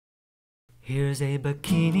Here's a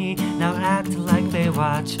bikini, now act like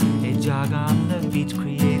Baywatch. A jog on the beach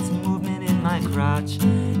creates movement in my crotch.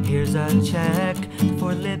 Here's a check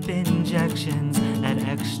for lip injections. That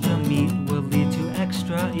extra meat will lead to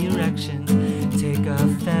extra erections. Take a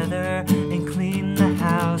feather and clean the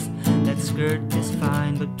house. That skirt is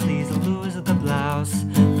fine, but please lose the blouse.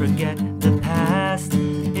 Forget the past,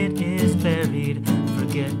 it is buried.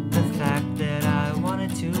 Forget the fact that I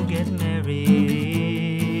wanted to get married.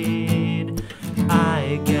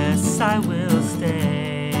 I guess I will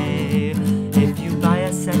stay if you buy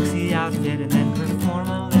a sexy outfit and then perform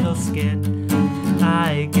a little skit.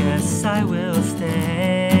 I guess I will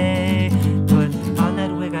stay. Put on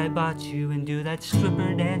that wig I bought you and do that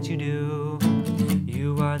stripper dance you do.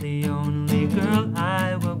 You are the only girl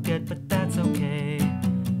I will get, but that's okay.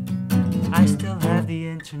 I still have the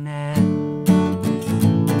internet.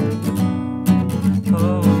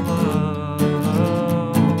 Oh.